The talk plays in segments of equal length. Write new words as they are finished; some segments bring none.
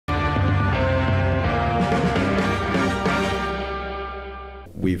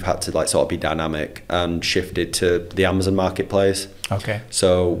we've had to like sort of be dynamic and shifted to the Amazon marketplace. Okay.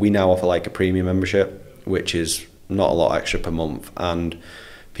 So we now offer like a premium membership, which is not a lot extra per month, and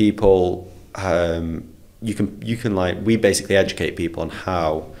people, you can like, we basically educate people on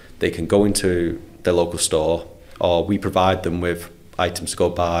how they can go into their local store, or we provide them with items to go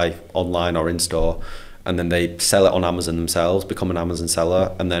buy online or in store, and then they sell it on Amazon themselves, become an Amazon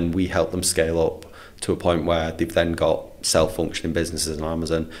seller, and then we help them scale up to a point where they've then got self-functioning businesses on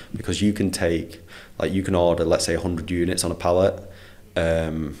Amazon. Because you can take, like, you can order, let's say 100 units on a pallet,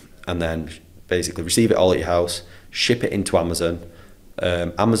 and then basically receive it all at your house, ship it into Amazon,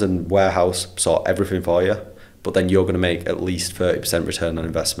 Amazon warehouse sort everything for you, but then you're going to make at least 30% return on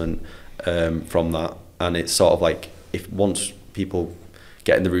investment from that. And it's sort of like, if once people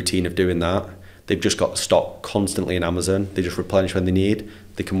get in the routine of doing that, they've just got stock constantly in Amazon. They just replenish when they need.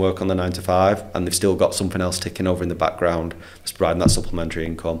 They can work on the 9 to 5, and they've still got something else ticking over in the background that's providing that supplementary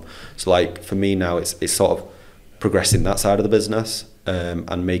income. So like for me now, it's sort of progressing that side of the business,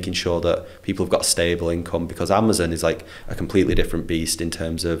 and making sure that people have got a stable income, because Amazon is like a completely different beast in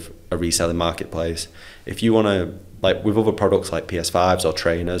terms of a reselling marketplace. If you want to, like with other products like PS5s or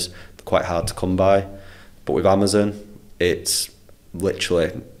trainers, they're quite hard to come by. But with Amazon, it's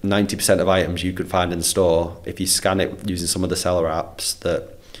literally 90% of items you could find in the store. If you scan it using some of the seller apps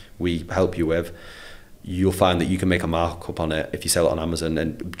that we help you with, you'll find that you can make a markup on it if you sell it on Amazon.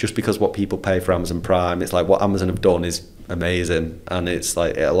 And just because what people pay for Amazon Prime, it's like what Amazon have done is amazing, and it's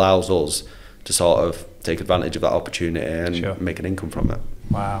like it allows us to sort of take advantage of that opportunity and Sure. make an income from it.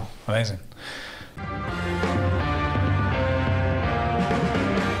 Wow, amazing.